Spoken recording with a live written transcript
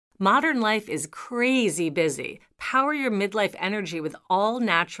Modern life is crazy busy. Power your midlife energy with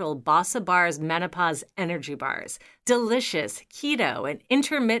all-natural Bossa Bars Menopause Energy Bars. Delicious, keto, and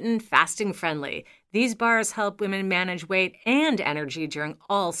intermittent fasting friendly. These bars help women manage weight and energy during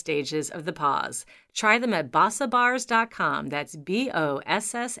all stages of the pause. Try them at bossabars.com. That's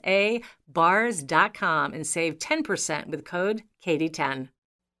BOSSA bars.com and save 10% with code Katie10.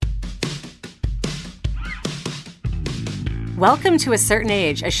 Welcome to A Certain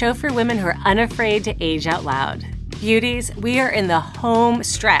Age, a show for women who are unafraid to age out loud. Beauties, we are in the home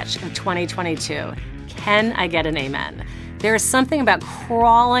stretch of 2022. Can I get an amen? There is something about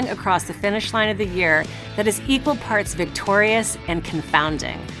crawling across the finish line of the year that is equal parts victorious and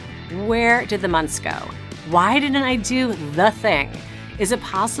confounding. Where did the months go? Why didn't I do the thing? Is it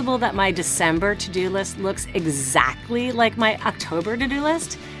possible that my December to-do list looks exactly like my October to-do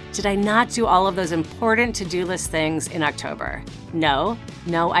list? Did I not do all of those important to-do list things in October? No,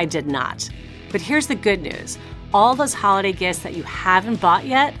 I did not. But here's the good news. All those holiday gifts that you haven't bought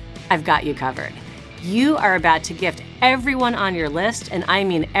yet, I've got you covered. You are about to gift everyone on your list, and I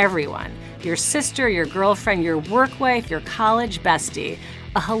mean everyone. Your sister, your girlfriend, your work wife, your college bestie.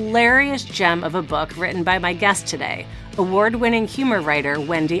 A hilarious gem of a book written by my guest today, award-winning humor writer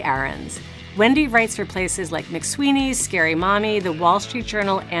Wendi. Wendi writes for places like McSweeney's, Scary Mommy, The Wall Street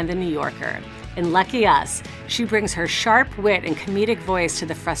Journal, and The New Yorker. And lucky us, she brings her sharp wit and comedic voice to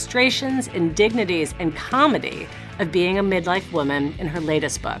the frustrations, indignities, and comedy of being a midlife woman in her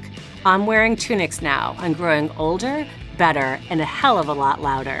latest book, I'm Wearing Tunics Now on Growing Older, Better, and a Hell of a Lot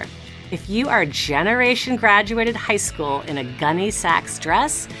Louder. If you are Generation graduated high school in a gunny sax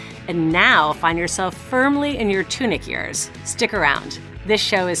dress and now find yourself firmly in your tunic years, stick around. This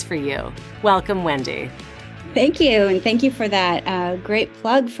show is for you. Welcome, Wendi. Thank you. And thank you for that great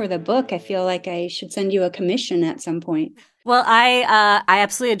plug for the book. I feel like I should send you a commission at some point. Well, I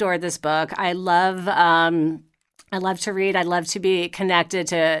absolutely adored this book. I love to read. I love to be connected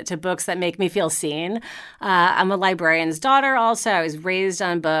to books that make me feel seen. I'm a librarian's daughter also. I was raised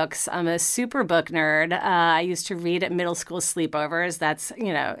on books. I'm a super book nerd. I used to read at middle school sleepovers.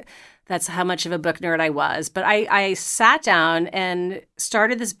 That's how much of a book nerd I was. But I sat down and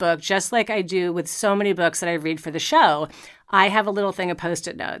started this book just like I do with so many books that I read for the show. I have a little thing of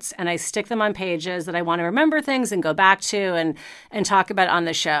Post-it notes, and I stick them on pages that I want to remember things and go back to and talk about on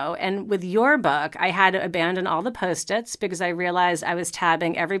the show. And with your book, I had to abandon all the Post-its because I realized I was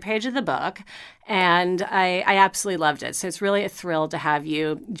tabbing every page of the book, and I absolutely loved it. So it's really a thrill to have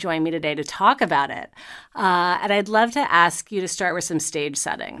you join me today to talk about it. And I'd love to ask you to start with some stage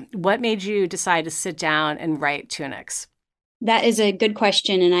setting. What made you decide to sit down and write Tunics? That is a good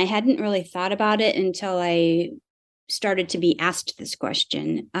question, and I hadn't really thought about it until I started to be asked this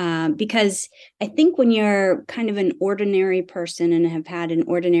question, because I think when you're kind of an ordinary person and have had an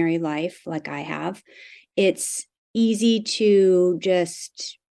ordinary life like I have, it's easy to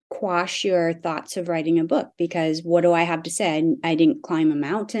just quash your thoughts of writing a book because what do I have to say? I didn't climb a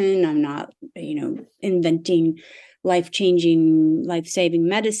mountain. I'm not, inventing life-changing, life-saving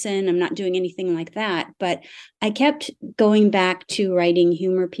medicine. I'm not doing anything like that. But I kept going back to writing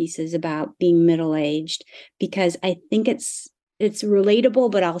humor pieces about being middle-aged because I think it's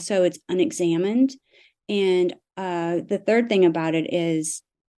relatable, but also it's unexamined. And the third thing about it is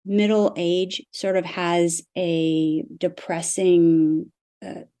middle age sort of has a depressing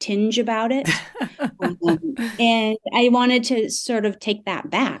tinge about it. And I wanted to sort of take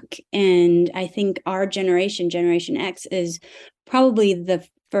that back. And I think our generation, Generation X, is probably the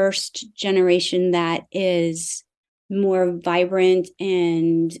first generation that is more vibrant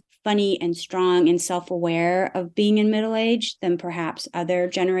and funny and strong and self-aware of being in middle age than perhaps other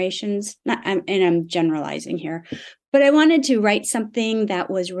generations. And I'm generalizing here. But I wanted to write something that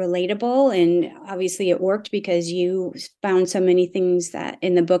was relatable, and obviously it worked because you found so many things that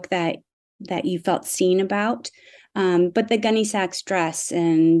in the book that you felt seen about. But the gunny sax dress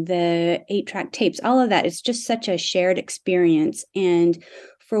and the 8-track tapes, all of that, it's just such a shared experience. And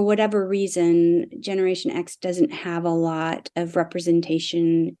for whatever reason, Generation X doesn't have a lot of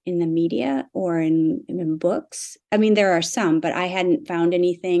representation in the media or in books. I mean, there are some, but I hadn't found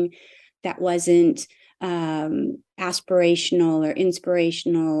anything that wasn't aspirational or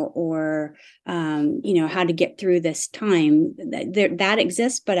inspirational or, how to get through this time. That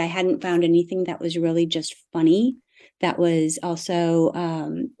exists, but I hadn't found anything that was really just funny, that was also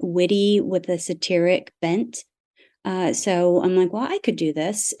witty with a satiric bent. So I'm like, well, I could do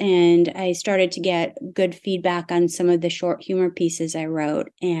this. And I started to get good feedback on some of the short humor pieces I wrote.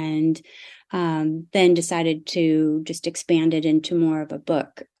 And then decided to just expand it into more of a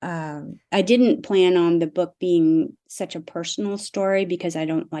book. I didn't plan on the book being such a personal story because I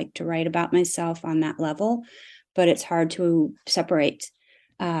don't like to write about myself on that level, but it's hard to separate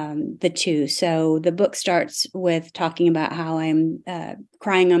the two. So the book starts with talking about how I'm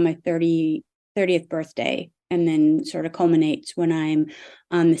crying on my 30th birthday, and then sort of culminates when I'm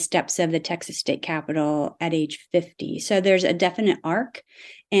on the steps of the Texas State Capitol at age 50. So there's a definite arc.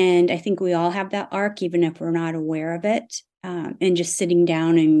 And I think we all have that arc, even if we're not aware of it. And just sitting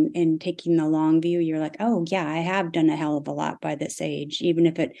down and taking the long view, you're like, oh, yeah, I have done a hell of a lot by this age. Even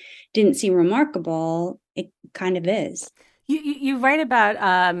if it didn't seem remarkable, it kind of is. You write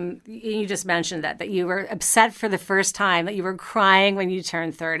about, you just mentioned that you were upset for the first time, that you were crying when you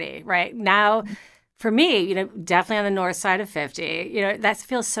turned 30, right? Now, for me, definitely on the north side of 50, that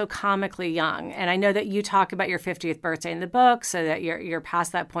feels so comically young. And I know that you talk about your 50th birthday in the book, so that you're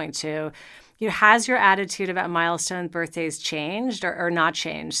past that point too. Has your attitude about milestone birthdays changed or not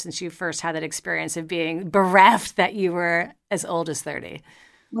changed since you first had that experience of being bereft that you were as old as 30?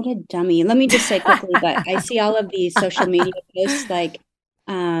 What a dummy. Let me just say quickly, but I see all of these social media posts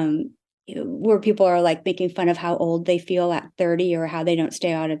where people are like making fun of how old they feel at 30 or how they don't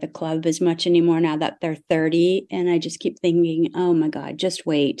stay out at the club as much anymore now that they're 30. And I just keep thinking, oh my God, just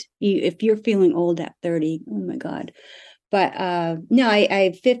wait. If you're feeling old at 30, oh my God. But no,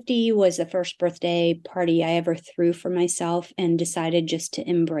 I 50 was the first birthday party I ever threw for myself, and decided just to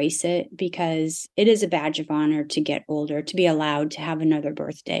embrace it because it is a badge of honor to get older, to be allowed to have another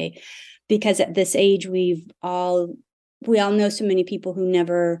birthday. Because at this age, we all know so many people who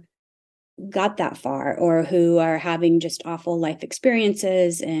never got that far, or who are having just awful life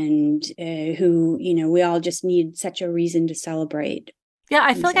experiences, and who, we all just need such a reason to celebrate. Yeah,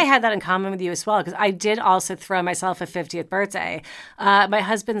 I feel like I had that in common with you as well, because I did also throw myself a 50th birthday. My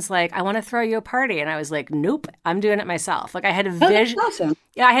husband's like, I want to throw you a party. And I was like, nope, I'm doing it myself. Like I had a vision. Oh, that's awesome.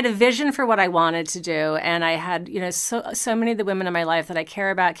 Yeah, I had a vision for what I wanted to do. And I had, so many of the women in my life that I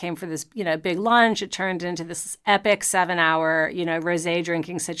care about came for this, big lunch. It turned into this epic 7-hour, rosé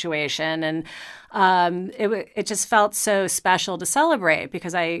drinking situation. And it just felt so special to celebrate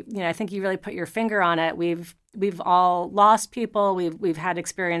because I think you really put your finger on it. We've all lost people. We've had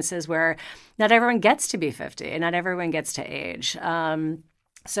experiences where not everyone gets to be 50 and not everyone gets to age.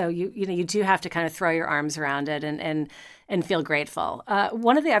 So you do have to kind of throw your arms around it and feel grateful.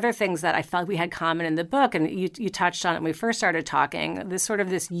 One of the other things that I felt we had common in the book, and you touched on it when we first started talking,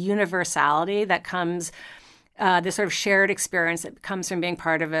 this universality that comes, this sort of shared experience that comes from being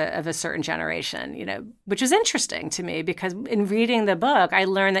part of a certain generation, which is interesting to me because in reading the book, I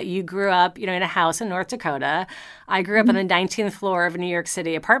learned that you grew up, in a house in North Dakota. I grew up on the 19th floor of a New York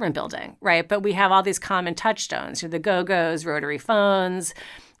City apartment building, right? But we have all these common touchstones, the Go-Go's, rotary phones,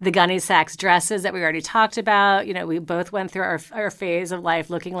 the gunny sacks dresses that we already talked about. We both went through our phase of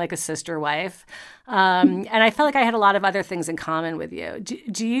life looking like a sister wife. And I felt like I had a lot of other things in common with you.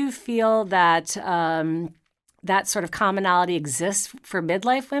 Do you feel that that sort of commonality exists for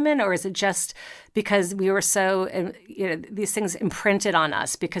midlife women, or is it just because we were so, these things imprinted on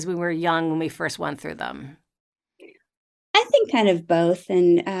us because we were young when we first went through them? I think kind of both.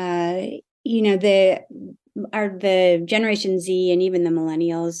 And, the Generation Z and even the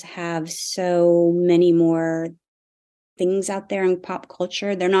millennials have so many more things out there in pop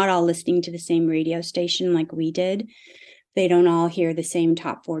culture. They're not all listening to the same radio station like we did. They don't all hear the same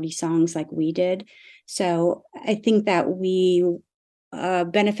top 40 songs like we did. So I think that we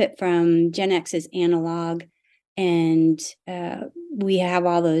benefit from Gen X's analog, and we have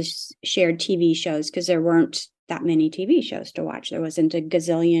all those shared TV shows because there weren't that many TV shows to watch. There wasn't a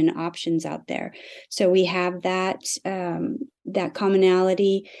gazillion options out there. So we have that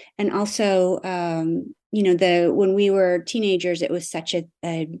commonality. And also, when we were teenagers, it was such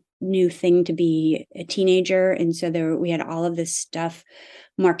a new thing to be a teenager. And so we had all of this stuff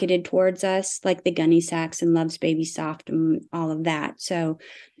marketed towards us, like the gunny sacks and Love's Baby Soft and all of that. So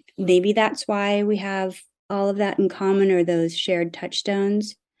maybe that's why we have all of that in common, or those shared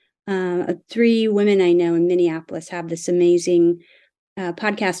touchstones. 3 women I know in Minneapolis have this amazing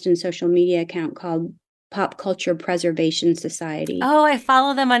podcast and social media account called Pop Culture Preservation Society. Oh, I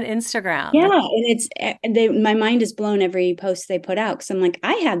follow them on Instagram. Yeah, and my mind is blown every post they put out, because I'm like,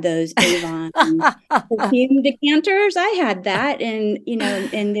 I had those Avon perfume decanters. I had that, and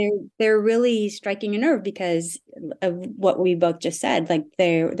and they're really striking a nerve because of what we both just said. Like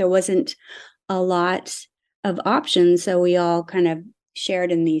there wasn't a lot of options, so we all kind of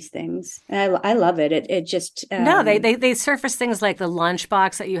shared in these things. And I love it. It just no, they surface things like the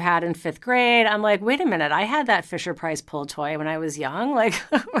lunchbox that you had in 5th grade. I'm like, wait a minute, I had that Fisher Price pull toy when I was young. Like,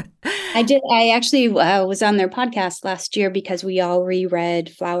 I did. I actually was on their podcast last year because we all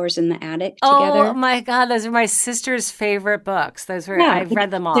reread Flowers in the Attic Oh together. my God, those are my sister's favorite books. Those were, Yeah, I've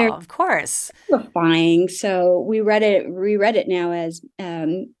read them they're all, of course. terrifying. So we reread it now as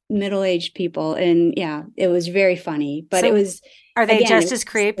middle-aged people, and yeah, it was very funny. But it So was are they again, it just as was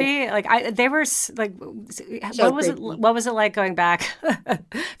creepy? Like they were like, so creepy. what was it like going back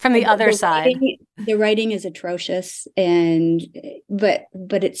from the other The side? writing is atrocious, and but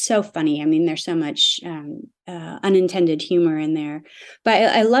it's so funny. I mean, there's so much unintended humor in there. But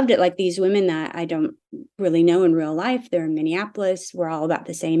I loved it. Like these women that I don't really know in real life, they're in Minneapolis. We're all about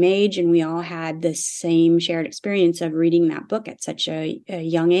the same age, and we all had this same shared experience of reading that book at such a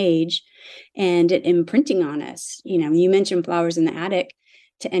young age, and it imprinting on us. You know, you mentioned Flowers in the Attic.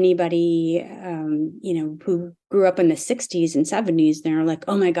 To anybody, who grew up in the 60s and 70s, they're like,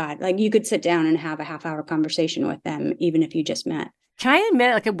 oh my God, like you could sit down and have a half-hour conversation with them, even if you just met. Can I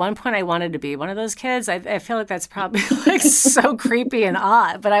admit, like at one point, I wanted to be one of those kids. I feel like that's probably like so creepy and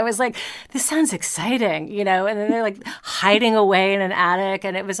odd, but I was like, this sounds exciting, you know. And then they're like hiding away in an attic,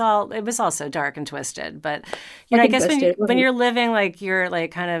 and it was all so dark and twisted. But you know, I guess when you're living like your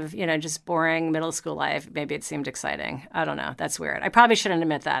like kind of just boring middle school life, maybe it seemed exciting. I don't know. That's weird. I probably shouldn't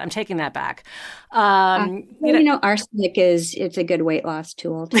admit that. I'm taking that back. Arsenic it's a good weight loss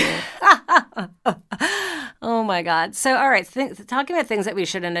tool too. Oh my God. So, all right, talking about things that we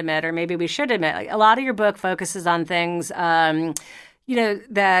shouldn't admit, or maybe we should admit, like a lot of your book focuses on things, that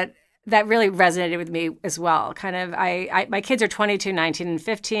really resonated with me as well. Kind of, my kids are 22, 19, and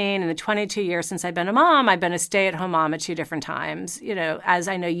 15. In the 22 years since I've been a mom, I've been a stay-at-home mom at two different times, as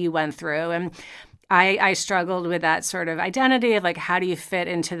I know you went through. And I struggled with that sort of identity of like, how do you fit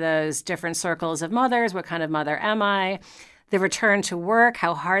into those different circles of mothers? What kind of mother am I? The return to work,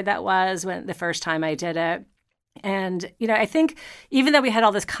 how hard that was when the first time I did it. And, I think even though we had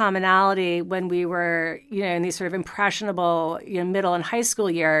all this commonality when we were, in these sort of impressionable, middle and high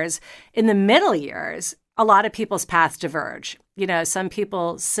school years, in the middle years, a lot of people's paths diverge. Some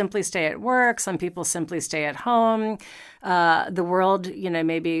people simply stay at work. Some people simply stay at home. The world,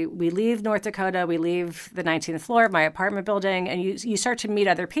 maybe we leave North Dakota, we leave the 19th floor of my apartment building, and you start to meet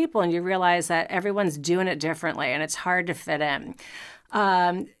other people and you realize that everyone's doing it differently and it's hard to fit in.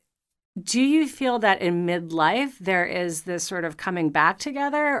 Do you feel that in midlife there is this sort of coming back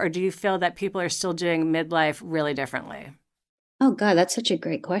together, or do you feel that people are still doing midlife really differently? Oh God, that's such a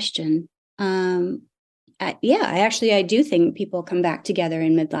great question. I do think people come back together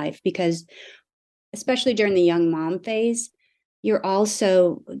in midlife because, especially during the young mom phase, you're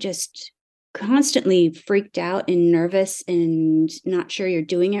also just constantly freaked out and nervous and not sure you're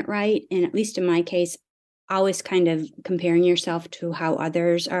doing it right. And at least in my case, always kind of comparing yourself to how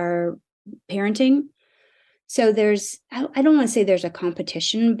others are parenting. So I don't want to say there's a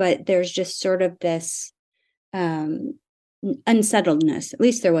competition, but there's just sort of this unsettledness. At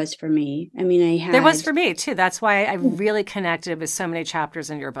least there was for me. I mean, there was for me too. That's why I really connected with so many chapters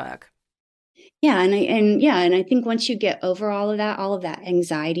in your book. Yeah, and I think once you get over all of that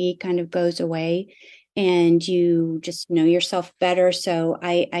anxiety kind of goes away, and you just know yourself better. So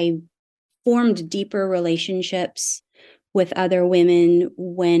I formed deeper relationships with other women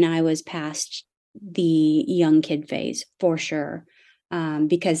when I was past the young kid phase, for sure.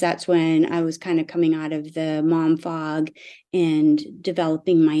 Because that's when I was kind of coming out of the mom fog and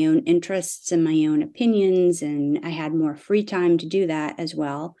developing my own interests and my own opinions. And I had more free time to do that as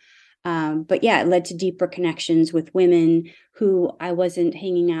well. But yeah, it led to deeper connections with women who I wasn't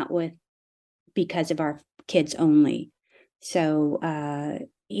hanging out with because of our kids only. So,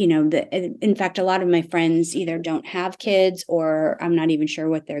 in fact, a lot of my friends either don't have kids or I'm not even sure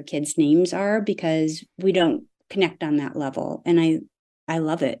what their kids' names are because we don't connect on that level. And I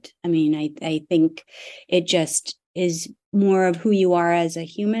love it. I mean, I think it just is more of who you are as a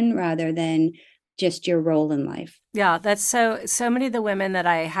human rather than just your role in life. Yeah, that's so many of the women that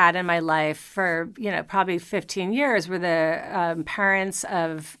I had in my life for, probably 15 years were the parents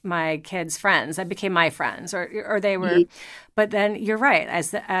of my kids' friends. That became my friends or they were, mm-hmm. But then you're right.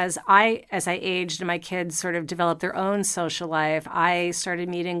 As I aged and my kids sort of developed their own social life, I started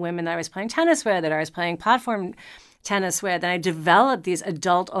meeting women that I was playing tennis with, that I was playing platform tennis with, and I developed these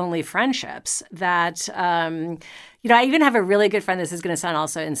adult-only friendships that, I even have a really good friend. This is going to sound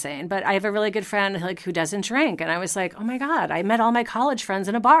also insane, but I have a really good friend who doesn't drink, and I was like, oh my God, I met all my college friends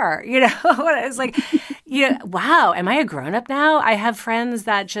in a bar. I was like, wow, am I a grown-up now? I have friends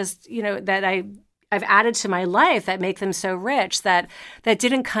that just, that I've added to my life that make them so rich that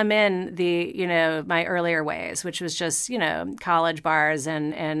didn't come in the, my earlier ways, which was just, college bars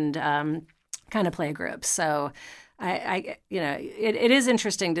and kind of play groups. So. it is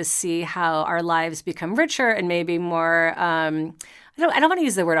interesting to see how our lives become richer and maybe more. I don't want to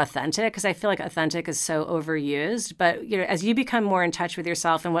use the word authentic because I feel like authentic is so overused. But as you become more in touch with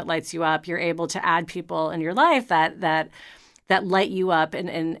yourself and what lights you up, you're able to add people in your life that light you up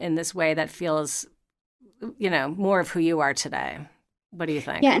in this way that feels, more of who you are today. What do you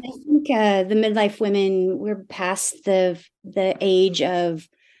think? Yeah, and I think the midlife women, we're past the age of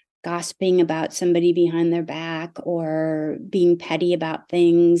gossiping about somebody behind their back or being petty about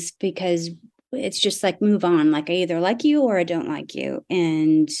things, because it's just like, move on. Like, I either like you or I don't like you,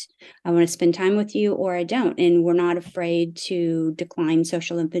 and I want to spend time with you or I don't. And we're not afraid to decline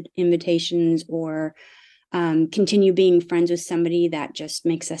social invitations or continue being friends with somebody that just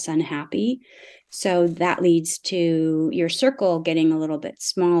makes us unhappy. So that leads to your circle getting a little bit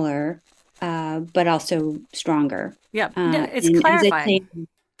smaller, but also stronger. Yeah, it's clarified.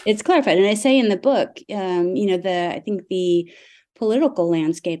 It's clarified. And I say in the book, I think the political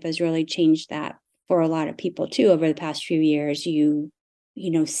landscape has really changed that for a lot of people too over the past few years. You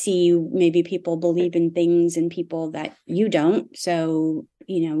see maybe people believe in things and people that you don't. So,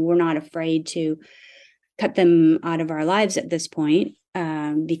 we're not afraid to cut them out of our lives at this point,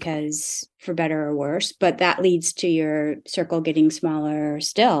 because for better or worse, but that leads to your circle getting smaller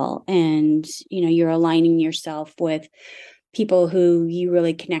still. And, you're aligning yourself with people who you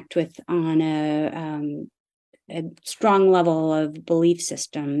really connect with on a strong level of belief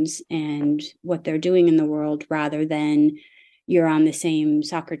systems and what they're doing in the world, rather than you're on the same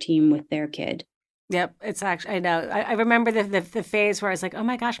soccer team with their kid. Yep, it's actually, I know. I remember the phase where I was like, oh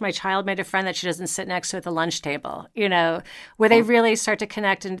my gosh, my child made a friend that she doesn't sit next to at the lunch table, where they really start to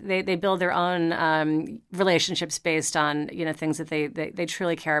connect and they build their own relationships based on, things that they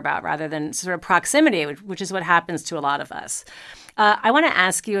truly care about, rather than sort of proximity, which is what happens to a lot of us. I want to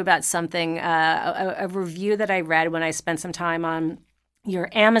ask you about something, a review that I read when I spent some time on your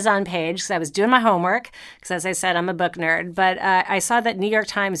Amazon page, because I was doing my homework, because as I said, I'm a book nerd, but I saw that New York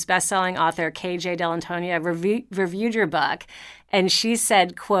Times bestselling author KJ Dell'Antonia reviewed your book, and she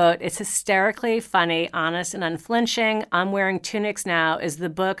said, quote, "It's hysterically funny, honest, and unflinching. I'm Wearing Tunics Now is the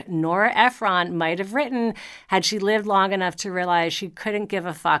book Nora Ephron might have written had she lived long enough to realize she couldn't give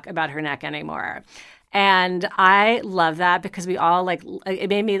a fuck about her neck anymore." And I love that, because we all it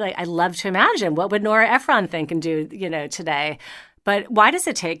made me I love to imagine what would Nora Ephron think and do, today. But why does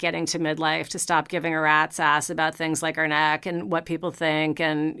it take getting to midlife to stop giving a rat's ass about things like our neck and what people think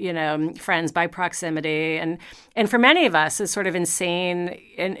and, friends by proximity? And for many of us, this sort of insane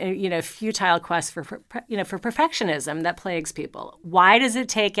and futile quest for perfectionism that plagues people. Why does it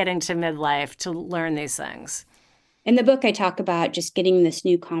take getting to midlife to learn these things? In the book, I talk about just getting this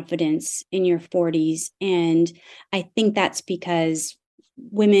new confidence in your 40s. And I think that's because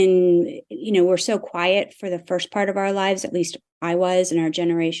women, we're so quiet for the first part of our lives, at least I was and our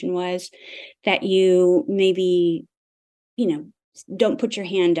generation was, that you maybe, don't put your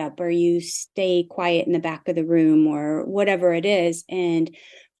hand up, or you stay quiet in the back of the room, or whatever it is. And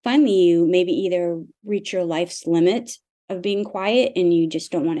finally, you maybe either reach your life's limit of being quiet and you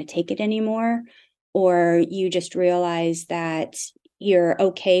just don't want to take it anymore, or you just realize that you're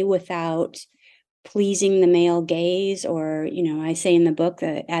okay without pleasing the male gaze, or, I say in the book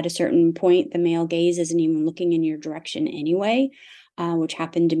that at a certain point, the male gaze isn't even looking in your direction anyway, which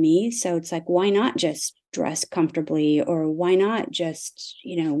happened to me. So it's like, why not just dress comfortably, or why not just,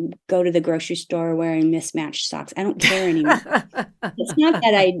 go to the grocery store wearing mismatched socks? I don't care anymore. It's not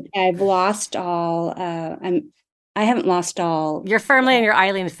that I've lost all, I haven't lost all. You're firmly in your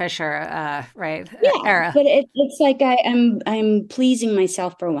Eileen Fisher, right? Yeah, era. But it's like I'm pleasing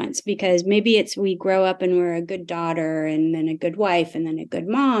myself for once, because maybe it's we grow up and we're a good daughter, and then a good wife, and then a good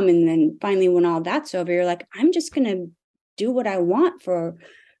mom, and then finally when all that's over, you're like, I'm just gonna do what I want for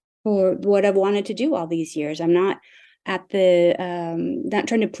what I've wanted to do all these years. I'm not at the not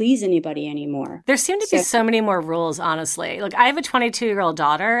trying to please anybody anymore. There seem to be so many more rules, honestly. Like, I have a 22-year-old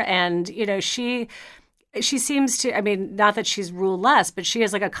daughter, and she seems to, not that she's rule less, but she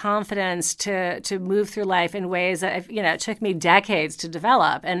has a confidence to move through life in ways that, it took me decades to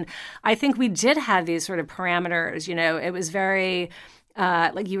develop. And I think we did have these sort of parameters, it was very,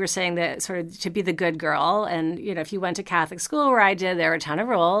 like you were saying, that sort of to be the good girl. And, if you went to Catholic school where I did, there were a ton of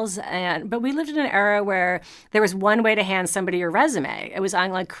rules. But we lived in an era where there was one way to hand somebody your resume. It was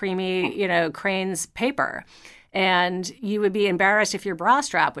on creamy, Crane's paper. And you would be embarrassed if your bra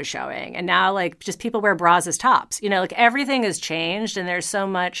strap was showing. And now, just people wear bras as tops. Everything has changed, and there's so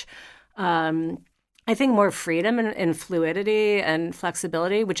much, I think, more freedom and fluidity and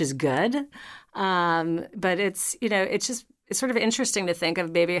flexibility, which is good. But it's it's sort of interesting to think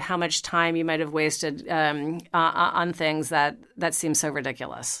of maybe how much time you might have wasted on things that seem so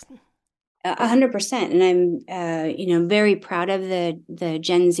ridiculous. 100%. And I'm, very proud of the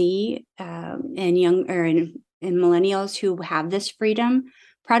Gen Z and and millennials who have this freedom.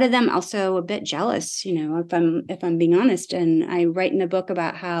 Proud of them, also a bit jealous, if I'm being honest. And I write in the book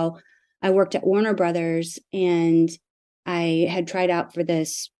about how I worked at Warner Brothers and I had tried out for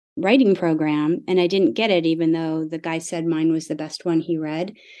this writing program and I didn't get it, even though the guy said mine was the best one he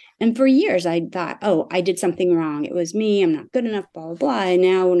read. And for years I thought, oh, I did something wrong. It was me. I'm not good enough, blah, blah, blah. And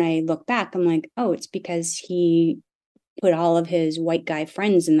now when I look back, I'm like, oh, it's because he put all of his white guy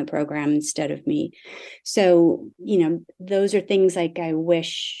friends in the program instead of me. So, those are things like I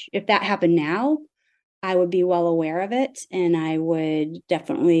wish if that happened now, I would be well aware of it. And I would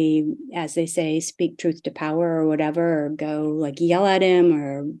definitely, as they say, speak truth to power or whatever, or go like yell at him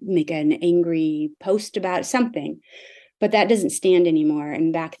or make an angry post about something. But that doesn't stand anymore.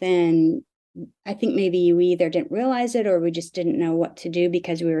 And back then, I think maybe we either didn't realize it or we just didn't know what to do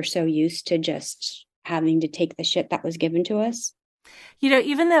because we were so used to just having to take the shit that was given to us.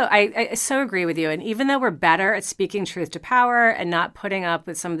 Even though I so agree with you, and even though we're better at speaking truth to power and not putting up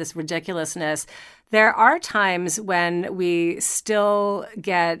with some of this ridiculousness, there are times when we still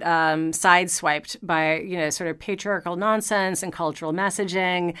get sideswiped by, sort of patriarchal nonsense and cultural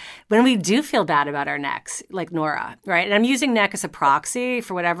messaging when we do feel bad about our necks, like Nora, right? And I'm using neck as a proxy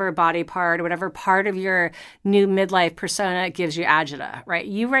for whatever body part or whatever part of your new midlife persona gives you agita, right?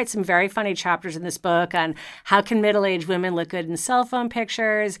 You write some very funny chapters in this book on how can middle-aged women look good in cell phone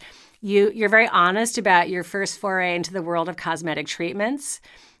pictures. You're very honest about your first foray into the world of cosmetic treatments.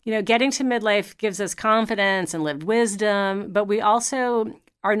 Getting to midlife gives us confidence and lived wisdom, but we also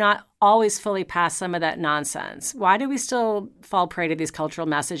are not always fully past some of that nonsense. Why do we still fall prey to these cultural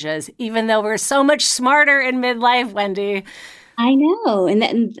messages, even though we're so much smarter in midlife, Wendi? I know.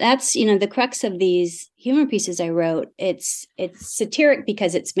 And that's, the crux of these humor pieces I wrote. It's satiric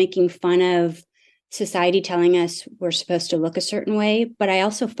because it's making fun of society telling us we're supposed to look a certain way, but I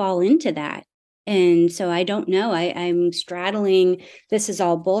also fall into that. And so I don't know. I'm straddling, this is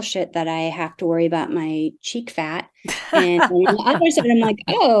all bullshit that I have to worry about my cheek fat. And on the other side, I'm like,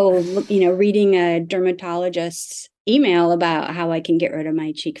 oh, reading a dermatologist's email about how I can get rid of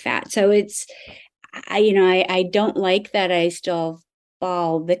my cheek fat. So I don't like that I still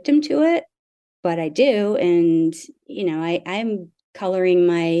fall victim to it, but I do. And, I'm coloring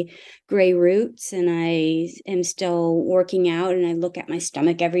my gray roots and I am still working out and I look at my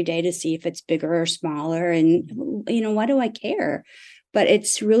stomach every day to see if it's bigger or smaller. And, why do I care? But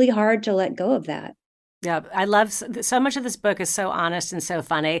it's really hard to let go of that. Yeah, I love so much of this book is so honest and so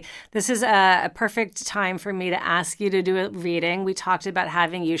funny. This is a perfect time for me to ask you to do a reading. We talked about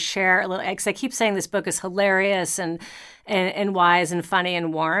having you share a little, because I keep saying this book is hilarious and wise and funny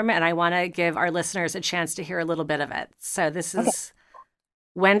and warm. And I want to give our listeners a chance to hear a little bit of it. So this is,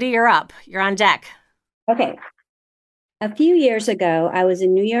 Wendi, you're up. You're on deck. Okay. A few years ago, I was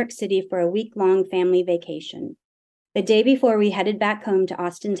in New York City for a week-long family vacation. The day before we headed back home to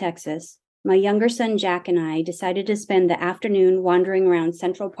Austin, Texas, my younger son Jack and I decided to spend the afternoon wandering around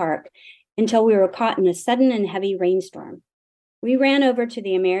Central Park until we were caught in a sudden and heavy rainstorm. We ran over to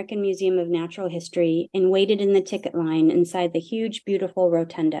the American Museum of Natural History and waited in the ticket line inside the huge, beautiful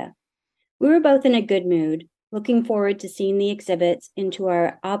rotunda. We were both in a good mood, looking forward to seeing the exhibits and to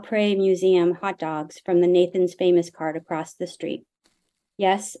our Après Museum hot dogs from the Nathan's Famous cart across the street.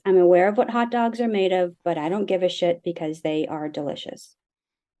 Yes, I'm aware of what hot dogs are made of, but I don't give a shit because they are delicious.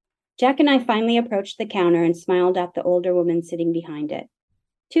 Jack and I finally approached the counter and smiled at the older woman sitting behind it.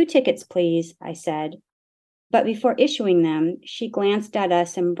 2 tickets, please, I said. But before issuing them, she glanced at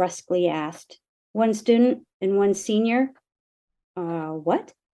us and brusquely asked, 1 student and 1 senior?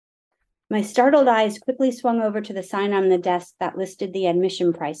 What? My startled eyes quickly swung over to the sign on the desk that listed the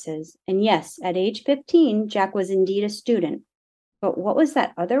admission prices. And yes, at age 15, Jack was indeed a student. But what was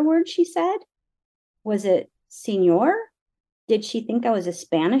that other word she said? Was it senor? Did she think I was a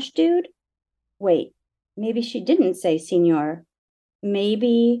Spanish dude? Wait, maybe she didn't say senor.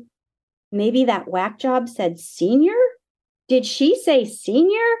 Maybe that whack job said senior? Did she say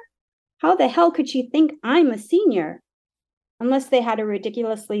senior? How the hell could she think I'm a senior? Unless they had a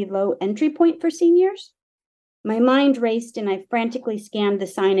ridiculously low entry point for seniors? My mind raced and I frantically scanned the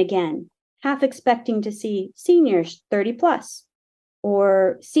sign again, half expecting to see seniors 30 plus,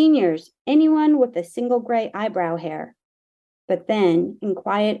 or seniors, anyone with a single gray eyebrow hair. But then, in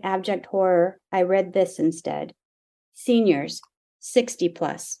quiet, abject horror, I read this instead. Seniors, 60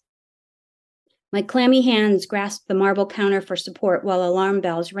 plus. My clammy hands grasped the marble counter for support while alarm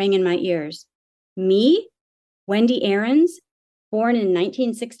bells rang in my ears. Me? Wendi Aarons, born in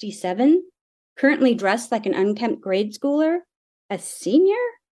 1967, currently dressed like an unkempt grade schooler, a senior?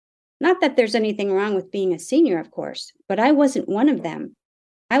 Not that there's anything wrong with being a senior, of course, but I wasn't one of them.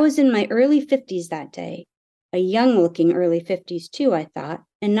 I was in my early 50s that day. A young-looking early 50s, too, I thought,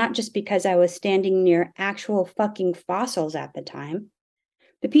 and not just because I was standing near actual fucking fossils at the time.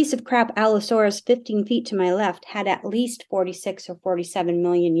 The piece of crap Allosaurus 15 feet to my left had at least 46 or 47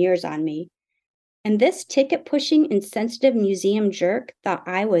 million years on me. And this ticket-pushing, insensitive museum jerk thought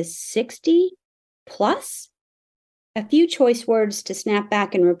I was 60 plus? A few choice words to snap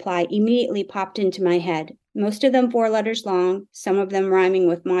back and reply immediately popped into my head, most of them 4 letters long, some of them rhyming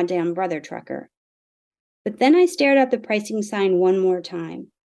with "Ma damn brother trucker." But then I stared at the pricing sign one more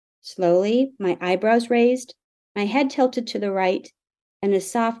time. Slowly, my eyebrows raised, my head tilted to the right, and a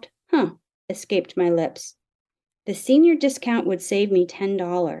soft "huh" escaped my lips. The senior discount would save me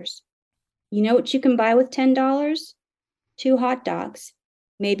 $10. You know what you can buy with $10? 2 hot dogs,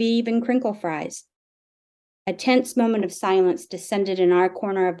 maybe even crinkle fries. A tense moment of silence descended in our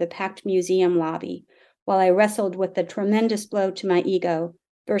corner of the packed museum lobby, while I wrestled with the tremendous blow to my ego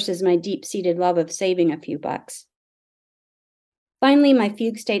versus my deep-seated love of saving a few bucks. Finally, my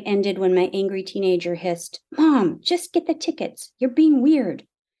fugue state ended when my angry teenager hissed, "Mom, just get the tickets. You're being weird."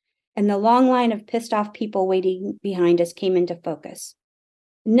 And the long line of pissed-off people waiting behind us came into focus.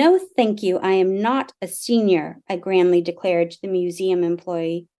 "No, thank you. I am not a senior," I grandly declared to the museum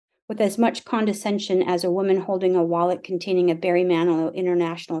employee, with as much condescension as a woman holding a wallet containing a Barry Manilow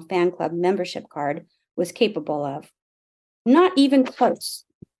International Fan Club membership card was capable of. "Not even close.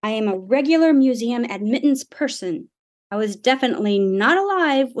 I am a regular museum admittance person. I was definitely not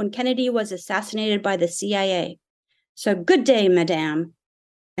alive when Kennedy was assassinated by the CIA. So good day, madame."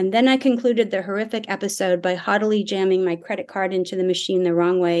 And then I concluded the horrific episode by haughtily jamming my credit card into the machine the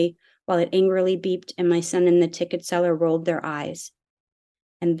wrong way while it angrily beeped and my son and the ticket seller rolled their eyes.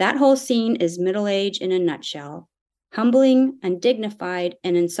 And that whole scene is middle age in a nutshell. Humbling, undignified,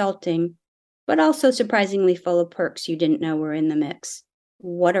 and insulting, but also surprisingly full of perks you didn't know were in the mix.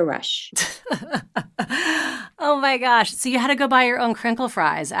 What a rush. Oh my gosh. So you had to go buy your own crinkle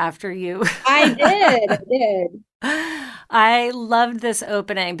fries after you. I did. I loved this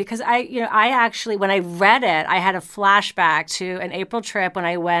opening because I actually, when I read it, I had a flashback to an April trip when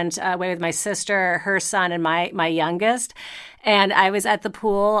I went away with my sister, her son, and my youngest. And I was at the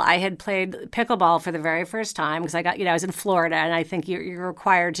pool. I had played pickleball for the very first time because I was in Florida, and I think you're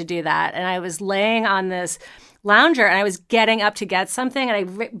required to do that. And I was laying on this lounger, and I was getting up to get something, and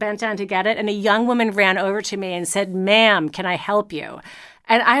I bent down to get it, and a young woman ran over to me and said, "Ma'am, can I help you?"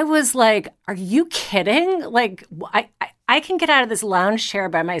 And I was like, "Are you kidding? Like, I can get out of this lounge chair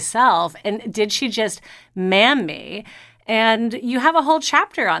by myself." And did she just ma'am me? And you have a whole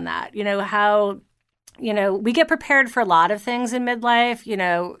chapter on that, how we get prepared for a lot of things in midlife.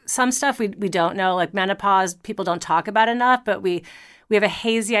 Some stuff we don't know, like menopause, people don't talk about enough, but we have a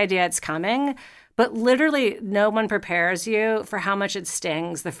hazy idea it's coming. But literally no one prepares you for how much it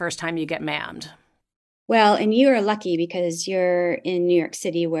stings the first time you get ma'amed. Well, and you are lucky because you're in New York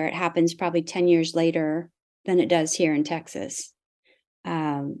City where it happens probably 10 years later than it does here in Texas.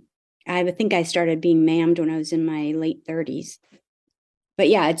 I would think I started being ma'amed when I was in my late 30s. But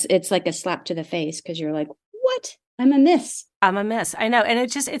yeah, it's like a slap to the face because you're like, what? I'm a miss. I'm a miss. I know. And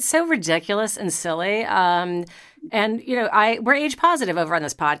it's so ridiculous and silly. And we're age positive over on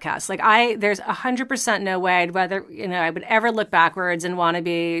this podcast. Like there's 100% no way I would ever look backwards and want to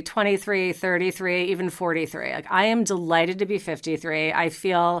be 23, 33, even 43. Like I am delighted to be 53. I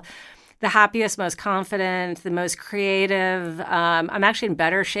feel the happiest, most confident, the most creative. I'm actually in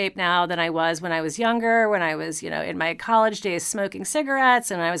better shape now than I was when I was younger, when I was, in my college days smoking cigarettes,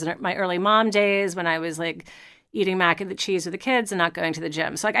 and I was in my early mom days when I was like eating mac and cheese with the kids and not going to the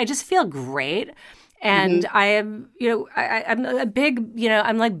gym. So like I just feel great. And I am, I'm a big,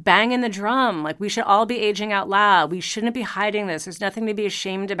 I'm like banging the drum. Like we should all be aging out loud. We shouldn't be hiding this. There's nothing to be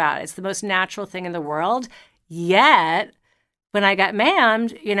ashamed about. It's the most natural thing in the world. Yet when I got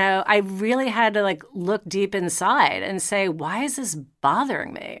ma'amed, I really had to like look deep inside and say, why is this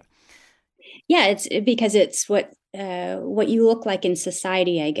bothering me? Yeah, it's because it's what you look like in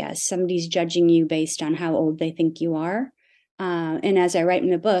society, I guess. Somebody's judging you based on how old they think you are. And as I write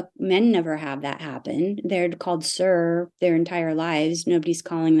in the book, men never have that happen. They're called sir their entire lives. Nobody's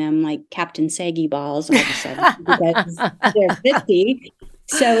calling them like Captain Saggy Balls all of a sudden because they're 50.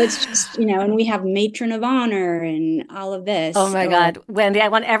 So it's just, and we have matron of honor and all of Oh this. my God. Wendi, I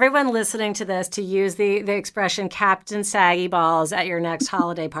want everyone listening to this to use the expression Captain Saggy Balls at your next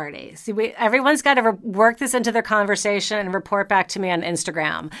holiday party. See, everyone's got to work this into their conversation and report back to me on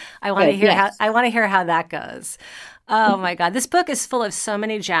Instagram. I want to hear how that goes. Oh my God. This book is full of so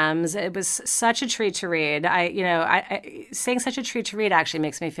many gems. It was such a treat to read. Saying such a treat to read actually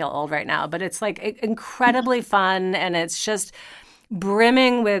makes me feel old right now, but it's like incredibly fun, and it's just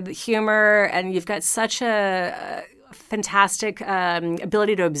brimming with humor, and you've got such a fantastic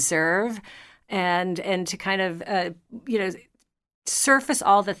ability to observe and to kind of surface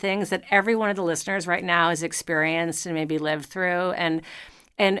all the things that every one of the listeners right now has experienced and maybe lived through, and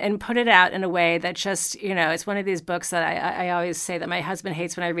put it out in a way that just, it's one of these books that I always say that my husband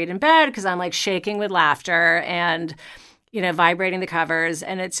hates when I read in bed, because I'm like shaking with laughter and vibrating the covers.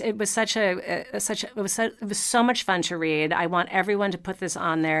 And it was so much fun to read. I want everyone to put this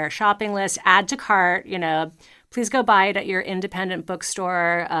on their shopping list, add to cart, please go buy it at your independent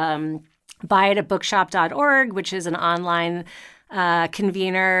bookstore. Buy it at bookshop.org, which is an online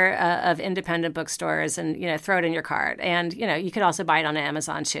convener of independent bookstores, and throw it in your cart. And you could also buy it on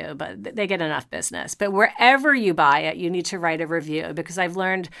Amazon too, but they get enough business. But wherever you buy it, you need to write a review, because I've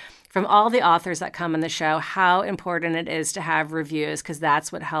learned from all the authors that come on the show how important it is to have reviews, because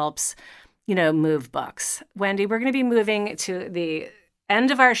that's what helps move books. Wendi, we're going to be moving to the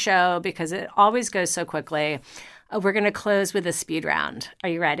end of our show because it always goes so quickly. We're going to close with a speed round. Are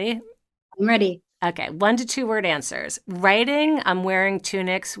you ready? I'm ready. Okay, 1 to 2 word answers. Writing, I'm wearing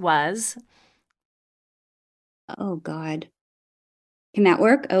tunics was? Oh, God. Can that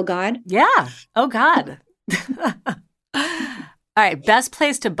work? Oh, God? Yeah. Oh, God. All right, best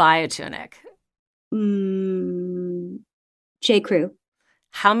place to buy a tunic? J. Crew.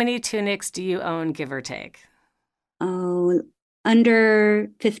 How many tunics do you own, give or take? Oh, under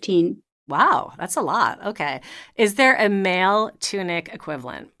 15. Wow, that's a lot. Okay. Is there a male tunic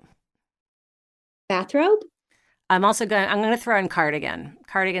equivalent? Bathrobe? I'm going to throw in cardigan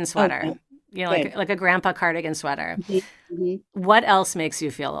sweater. Okay. Like a grandpa cardigan sweater. Mm-hmm. What else makes you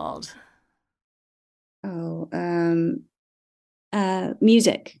feel old? Oh,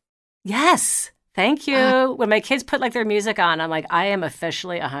 music. Yes. Thank you. When my kids put their music on, I'm like, I am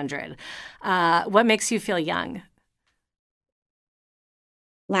officially 100. What makes you feel young?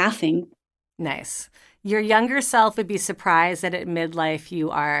 Laughing. Nice. Your younger self would be surprised that at midlife you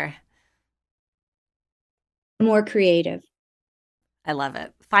are more creative. I love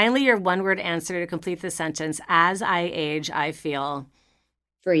it. Finally, your one-word answer to complete the sentence. As I age, I feel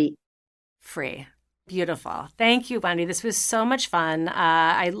free. Free. Beautiful. Thank you, Wendi. This was so much fun.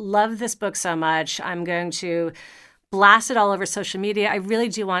 I love this book so much. I'm going to blast it all over social media. I really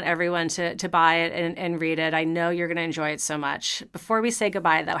do want everyone to buy it and read it. I know you're going to enjoy it so much. Before we say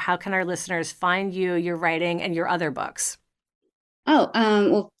goodbye, though, how can our listeners find you, your writing, and your other books?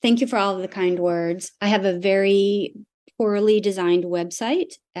 Well, thank you for all of the kind words. I have a very poorly designed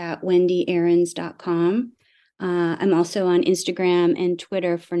website at wendyaarons.com. I'm also on Instagram and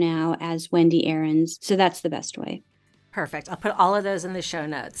Twitter for now as Wendi Aarons. So that's the best way. Perfect. I'll put all of those in the show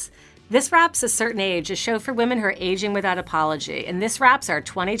notes. This wraps A Certain Age, a show for women who are aging without apology. And this wraps our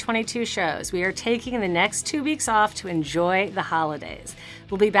 2022 shows. We are taking the next 2 weeks off to enjoy the holidays.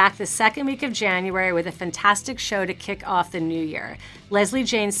 We'll be back the second week of January with a fantastic show to kick off the new year. Leslie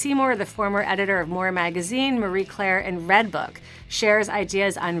Jane Seymour, the former editor of More Magazine, Marie Claire, and Redbook, shares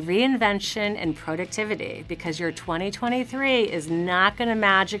ideas on reinvention and productivity, because your 2023 is not going to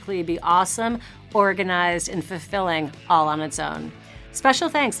magically be awesome, organized, and fulfilling all on its own. Special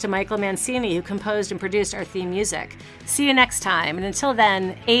thanks to Michael Mancini, who composed and produced our theme music. See you next time, and until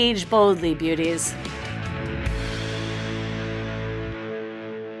then, age boldly, beauties.